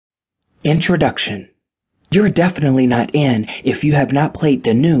Introduction. You're definitely not in if you have not played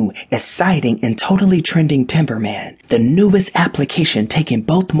the new, exciting, and totally trending Timberman, the newest application taking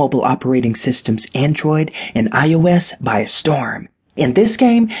both mobile operating systems Android and iOS by storm. In this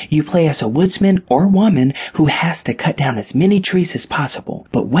game, you play as a woodsman or woman who has to cut down as many trees as possible.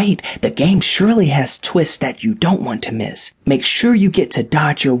 But wait, the game surely has twists that you don't want to miss. Make sure you get to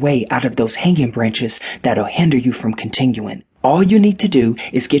dodge your way out of those hanging branches that'll hinder you from continuing. All you need to do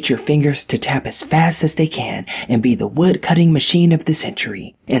is get your fingers to tap as fast as they can and be the wood-cutting machine of the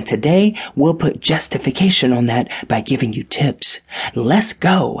century. And today, we'll put justification on that by giving you tips. Let's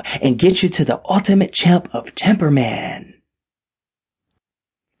go and get you to the ultimate champ of Timberman.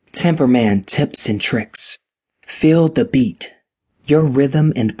 Timberman tips and tricks. Feel the beat. Your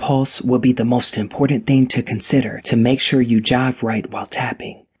rhythm and pulse will be the most important thing to consider to make sure you jive right while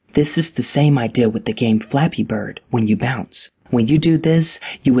tapping. This is the same idea with the game Flappy Bird when you bounce. When you do this,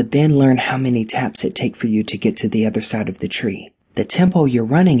 you would then learn how many taps it takes for you to get to the other side of the tree. The tempo you're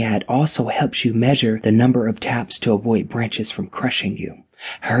running at also helps you measure the number of taps to avoid branches from crushing you.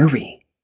 Hurry!